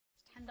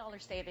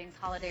$10 savings,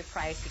 holiday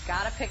price. You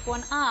gotta pick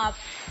one up,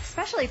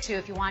 especially too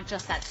if you want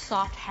just that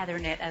soft heather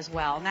knit as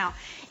well. Now,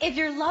 if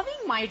you're loving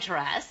my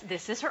dress,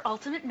 this is her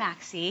ultimate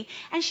maxi,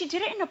 and she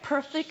did it in a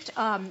perfect,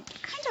 kind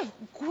of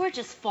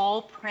gorgeous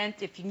fall print.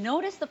 If you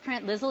notice the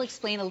print, Liz will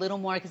explain a little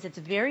more because it's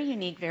very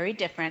unique, very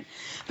different.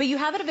 But you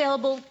have it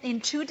available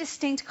in two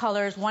distinct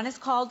colors. One is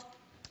called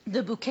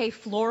the bouquet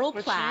floral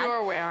plaid,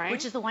 you're wearing,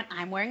 which is the one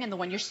I'm wearing and the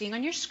one you're seeing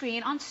on your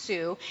screen on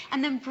Sue.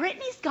 And then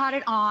Brittany's got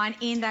it on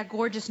in that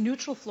gorgeous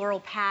neutral floral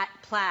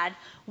plaid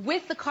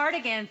with the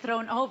cardigan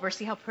thrown over.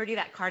 See how pretty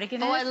that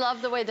cardigan is? Oh, I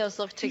love the way those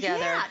look together.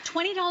 Yeah,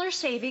 $20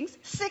 savings,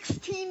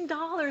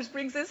 $16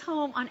 brings this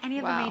home on any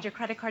of the major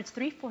credit cards.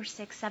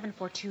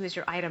 346742 is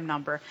your item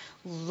number.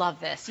 Love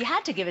this. You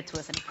had to give it to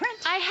us in print.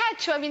 I had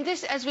to. I mean,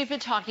 this, as we've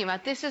been talking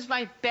about, this is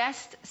my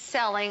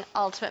best-selling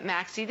Ultimate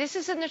Maxi. This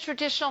is in the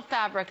traditional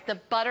fabric, the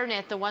butter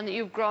knit, the one that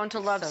you've grown to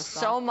love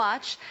so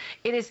much.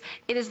 It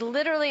is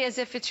literally as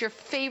if it's your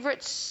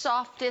favorite,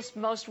 softest,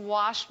 most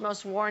washed,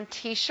 most worn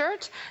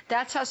T-shirt.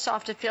 That's how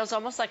soft it feels,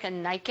 almost like a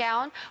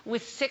nightgown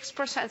with 6%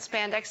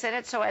 spandex in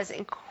it, so it has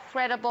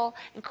incredible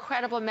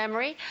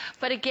memory.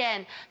 But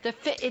again,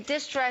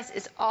 this dress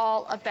is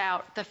all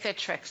about the fit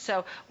trick.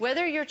 So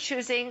whether you're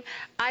choosing,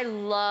 I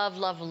love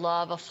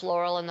a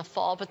floral in the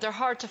fall, but they're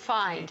hard to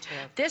find.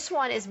 This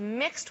one is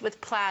mixed with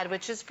plaid,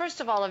 which is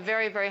first of all a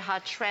very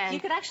hot trend. You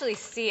could actually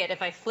see it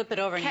if I flip it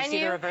over and you see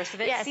the reverse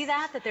of it. Yes. See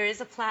that there is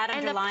a plaid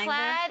underlying there?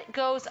 And the plaid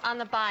goes on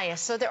the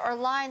bias, so there are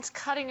lines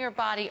cutting your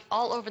body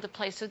all over the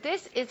place. So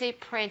this is a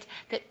print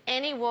that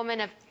any woman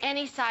of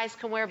any size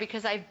can wear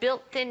because I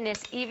built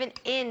thinness even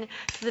in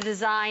to the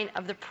design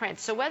of the print.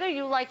 So whether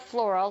you like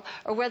floral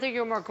or whether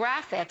you're more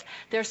graphic,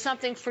 there's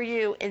something for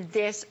you in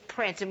this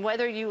print. And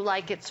whether you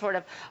like it sort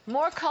of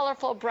more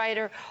colorful,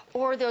 brighter,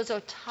 or those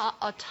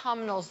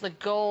autumnals, the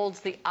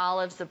golds, the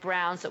olives, the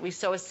browns that we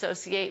so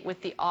associate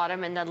with the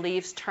autumn and the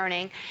leaves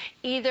turning,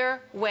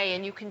 either way.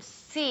 And you can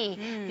see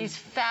these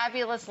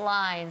fabulous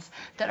lines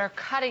that are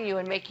cutting you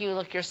and making you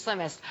look your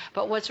slimmest.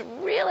 But what's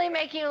really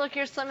making you look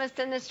your slimmest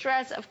in this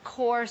dress, of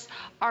course,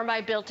 are my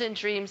built-in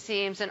dream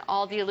seams and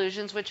all the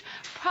illusions, which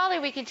probably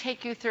we can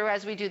take you through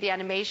as we do the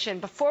animation.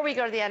 Before we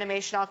go to the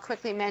animation, I'll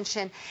quickly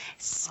mention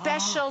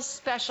special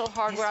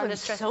hardware on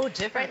this dress. So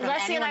different from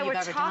Leslie and I were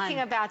talking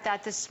done. about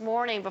that this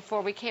morning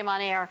before we came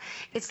on air.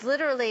 It's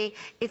literally,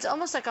 it's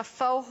almost like a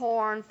faux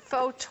horn,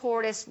 faux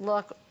tortoise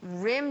look,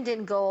 rimmed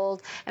in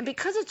gold. And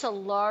because it's a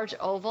large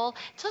oval,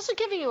 it's also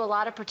giving you a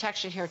lot of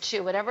protection here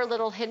too. Whatever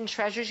little hidden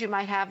treasures you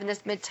might have in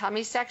this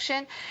mid-tummy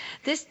section,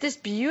 this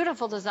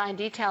beautiful design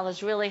detail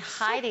is really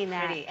hiding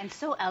that. And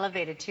so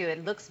elevated too.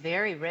 It looks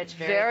very rich,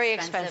 very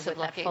expensive with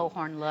looking. that faux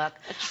horn look.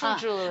 A true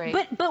jewelry.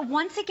 But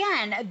once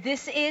again,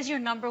 this is your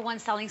 #1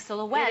 selling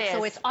silhouette.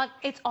 So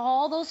it's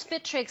all those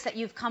fit tricks that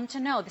you've come to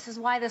know. This is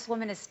why this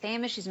woman is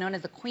famous. She's known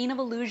as the Queen of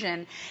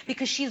Illusion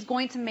because she's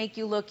going to make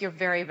you look your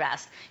very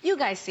best. You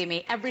guys see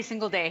me every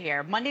single day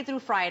here, Monday through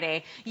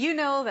Friday. You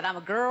know that I'm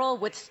a girl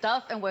with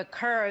stuff and with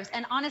curves.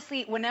 And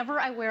honestly, whenever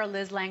I wear a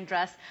Liz Lange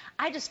dress,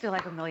 I just feel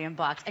like $1 million.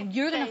 And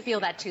you're going to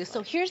feel that too.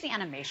 So here's the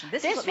animation.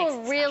 This is what makes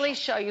will really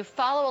show you.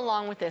 Follow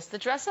along with this. The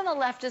dress on the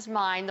left is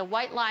mine. The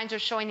white lines are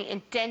showing the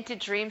indented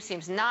dream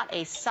seams, not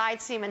a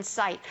side seam in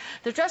sight.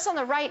 The dress on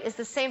the right is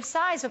the same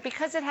size, but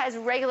because it has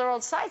regular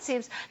old side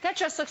seams, that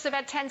dress looks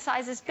about 10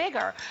 sizes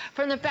bigger.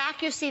 From the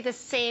back, you see the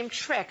same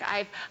trick.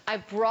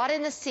 I've brought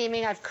in the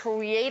seaming. I've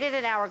created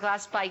an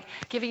hourglass by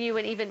giving you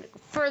an even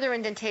further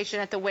indentation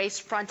at the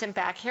waist, front and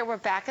back. Here we're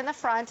back in the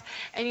front,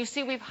 and you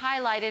see we've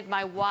highlighted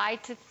my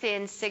wide to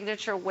thin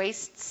signature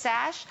waist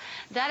sash.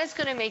 That is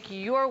going to make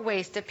your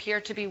waist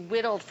appear to be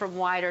whittled from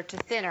wider to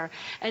thinner.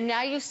 And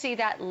now you see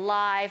that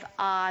live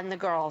on the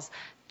girls.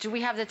 Do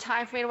we have the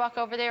time for me to walk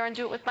over there and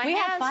do it with my hands? We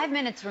have 5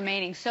 minutes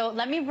remaining, so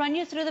let me run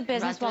you through the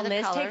business while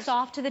Liz takes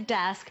off to the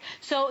desk.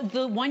 So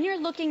the one you're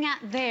looking at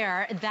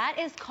there, that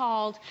is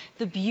called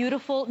the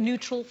beautiful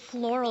neutral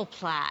floral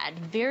plaid.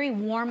 Very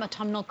warm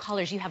autumnal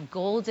colors. You have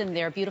golds in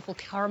there, beautiful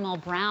caramel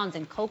browns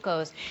and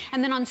cocos.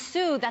 And then on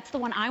Sue, that's the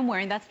one I'm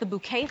wearing. That's the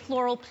bouquet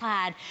floral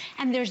plaid.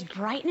 And there's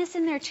brightness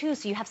in there too.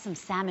 So you have some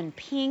salmon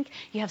pink,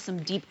 you have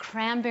some deep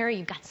cranberry,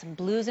 you've got some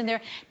blues in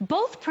there.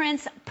 Both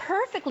prints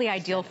perfectly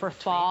ideal for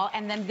fall.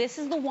 And then this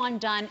is the one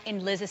done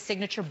in Liz's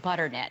signature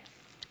butter knit.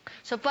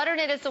 So butter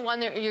knit is the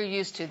one that you're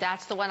used to.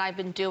 That's the one I've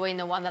been doing,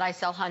 the one that I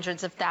sell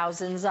hundreds of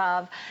thousands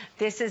of.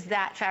 This is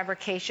that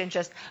fabrication,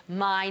 just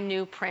my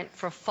new print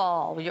for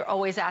fall. You're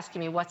always asking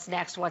me, what's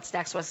next, what's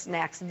next, what's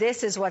next?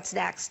 This is what's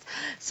next.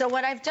 So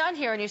what I've done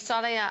here, and you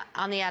saw that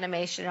on the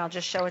animation, and I'll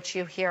just show it to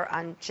you here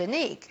on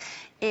Janique,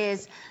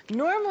 is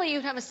normally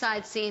you'd have a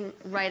side seam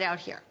right out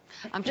here.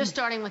 I'm just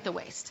starting with the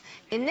waist.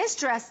 In this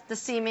dress, the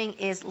seaming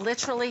is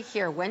literally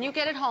here. When you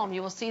get it home,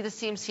 you will see the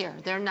seams here.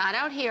 They're not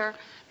out here,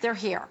 they're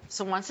here.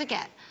 So once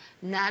again,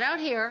 not out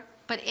here,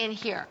 but in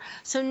here.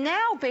 So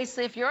now,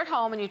 basically, if you're at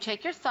home and you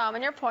take your thumb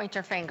and your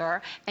pointer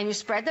finger and you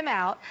spread them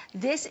out,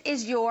 this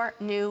is your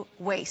new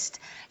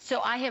waist.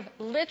 So I have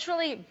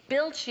literally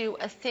built you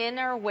a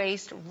thinner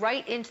waist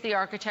right into the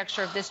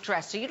architecture of this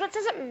dress. So it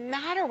doesn't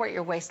matter what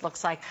your waist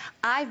looks like.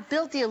 I've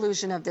built the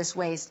illusion of this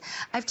waist.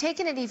 I've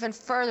taken it even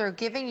further,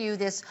 giving you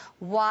this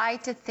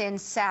wide to thin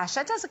sash.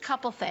 That does a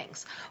couple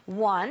things.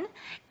 One,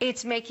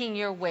 it's making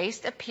your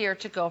waist appear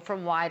to go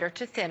from wider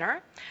to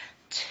thinner.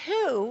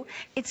 Two,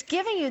 it's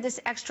giving you this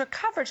extra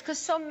coverage because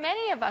so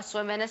many of us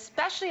women,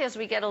 especially as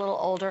we get a little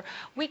older,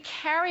 we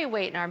carry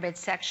weight in our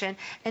midsection,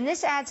 and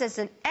this adds as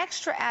an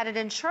extra added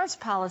insurance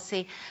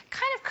policy,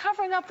 kind of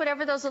covering up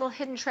whatever those little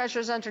hidden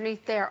treasures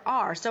underneath there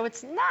are. So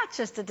it's not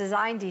just a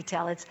design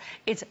detail, it's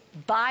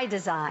by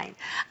design.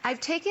 I've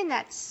taken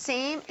that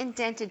same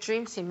indented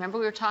dream seam, remember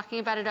we were talking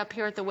about it up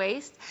here at the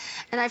waist,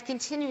 and I've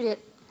continued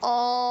it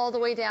all the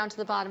way down to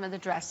the bottom of the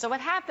dress. So what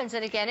happens,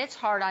 and again, it's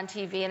hard on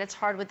TV and it's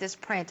hard with this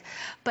print,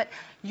 but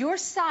your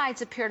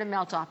sides appear to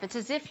melt off. It's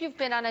as if you've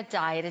been on a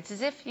diet. It's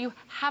as if you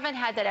haven't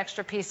had that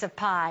extra piece of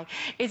pie.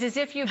 It's as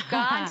if you've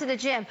gone to the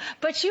gym,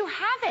 but you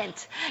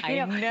haven't.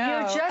 You know.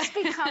 You've just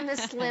become the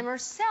slimmer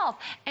self.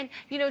 And,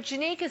 you know,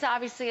 Janique is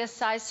obviously a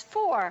size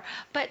 4,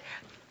 but,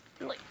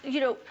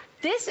 you know,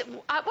 this,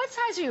 what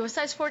size are you? A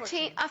size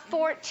 14? 14. A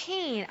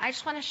 14. I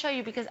just want to show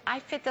you because I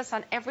fit this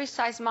on every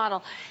size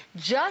model.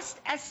 Just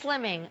as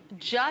slimming,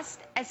 just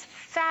as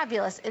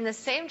fabulous in the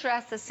same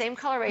dress, the same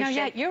coloration. No,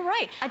 yeah, you're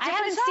right. I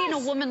haven't seen a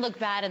woman look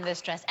bad in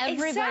this dress.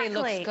 Everybody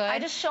looks good.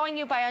 I'm just showing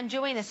you by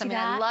undoing this. I mean,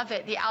 I love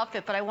it, the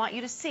outfit, but I want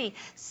you to see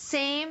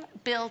same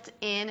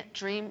built-in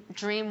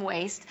dream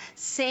waist,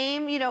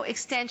 same, you know,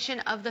 extension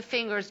of the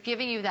fingers,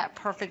 giving you that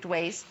perfect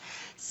waist.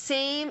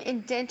 Same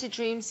indented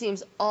dream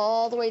seams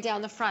all the way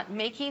down the front,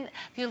 making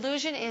the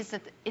illusion is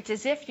that it's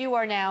as if you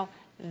are now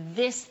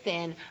this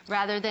thin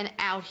rather than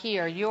out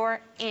here.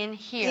 You're in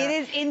here. It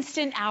is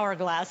instant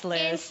hourglass,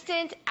 Liz.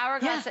 Instant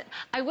hourglass. Yeah.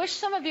 I wish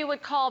some of you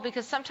would call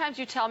because sometimes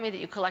you tell me that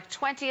you collect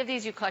 20 of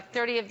these, you collect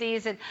 30 of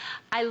these, and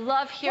I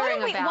love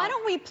hearing about. Why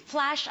don't we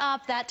flash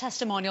up that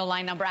testimonial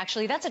line number?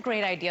 Actually, that's a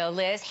great idea,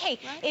 Liz. Hey,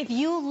 if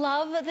you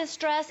love this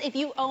dress, if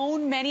you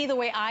own many the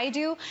way I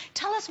do,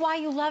 tell us why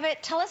you love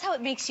it. Tell us how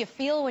it makes you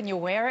feel when you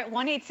wear it.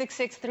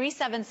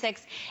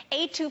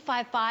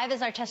 1-866-376-8255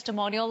 is our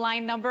testimonial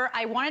line number.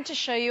 I wanted to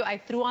show you, I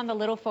threw on the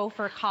little faux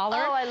fur collar.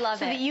 Oh, I love it.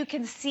 So that you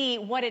can see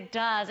what it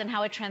does and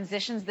how it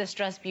transitions this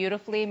dress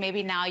beautifully.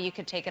 Maybe now you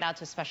could take it out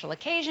to a special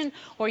occasion,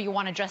 or you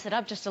want to dress it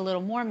up just a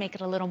little more, make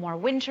it a little more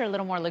winter, a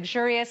little more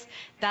luxurious.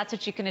 That's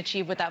what you can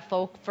achieve with that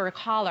faux fur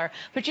collar.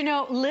 But you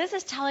know, Liz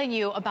is telling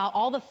you about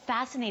all the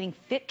fascinating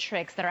fit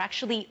tricks that are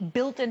actually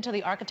built into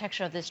the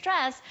architecture of this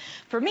dress.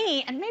 For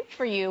me, and maybe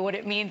for you, what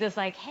it means is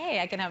like, hey,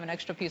 I can have an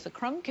extra piece of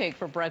crumb cake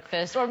for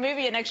breakfast, or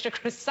maybe an extra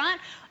croissant.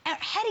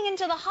 Heading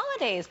into the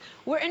holidays,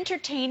 we're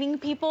entertaining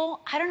people.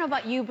 I don't know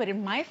about you, but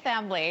in my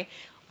family,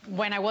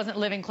 when I wasn't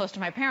living close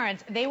to my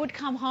parents, they would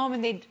come home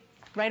and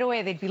right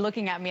away they'd be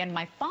looking at me, and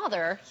my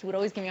father, he would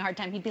always give me a hard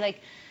time. He'd be like,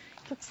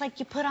 looks like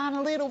you put on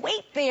a little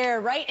weight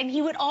there, right? And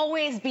he would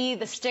always be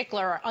the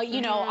stickler,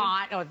 you know,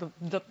 or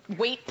the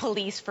weight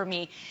police for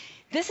me.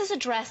 This is a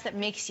dress that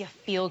makes you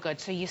feel good.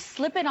 So you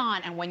slip it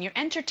on, and when you're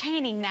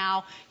entertaining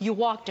now, you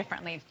walk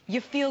differently.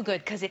 You feel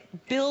good because it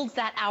builds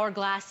that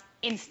hourglass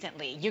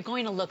instantly. You're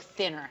going to look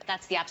thinner.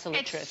 That's the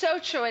absolute truth. It's so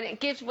true, and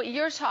it gives what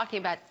you're talking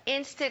about,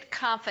 instant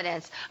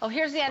confidence. Oh,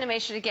 here's the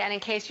animation again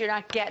in case you're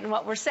not getting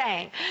what we're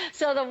saying.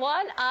 So the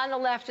one on the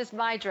left is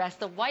my dress.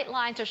 The white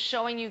lines are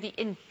showing you the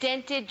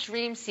indented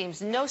dream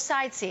seams, no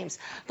side seams.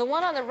 The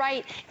one on the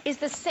right is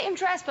the same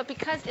dress, but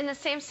because in the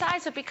same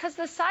size, but because of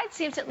the side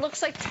seams, it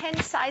looks like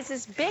 10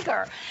 sizes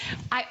bigger.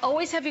 I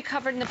always have you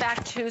covered in the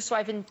back too, so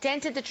I've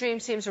indented the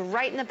dream seams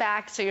right in the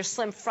back, so you're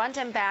slim front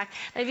and back.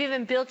 And I've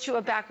even built you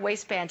a back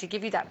waistband to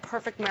give you that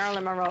perfect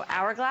Marilyn Monroe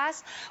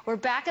hourglass. We're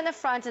back in the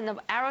front, and the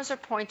arrows are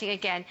pointing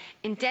again.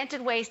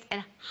 Indented waist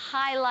and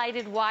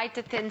highlighted wide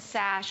to thin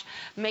sash,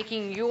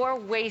 making your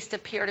waist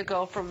appear to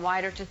go from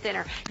wider to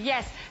thinner.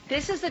 Yes,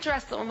 this is the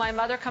dress that when my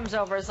mother comes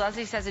over, as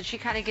Leslie says it, she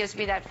kind of gives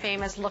me that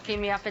famous looking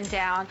me up and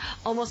down,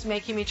 almost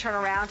making me turn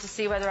around to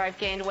see whether I've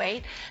gained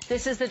weight.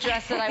 This is the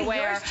dress that I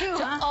wear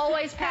to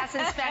always pass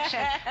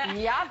inspection.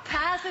 Yup,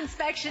 pass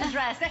inspection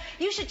dress.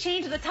 You should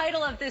change the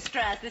title of this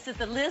dress. This is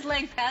the Liz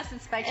Lange pass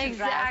inspection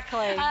dress.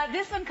 Exactly.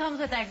 This one comes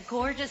with that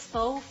gorgeous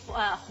faux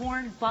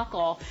horn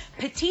buckle.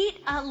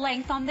 Petite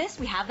length on this.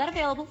 We have that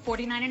available,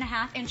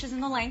 49.5 inches in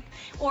the length.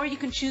 Or you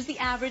can choose the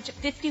average,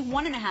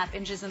 51.5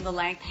 inches in the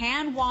length.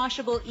 Hand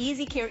washable,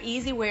 easy care,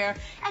 easy wear.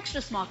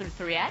 Extra small through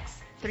 3X.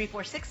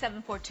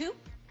 346-742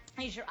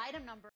 is your item number.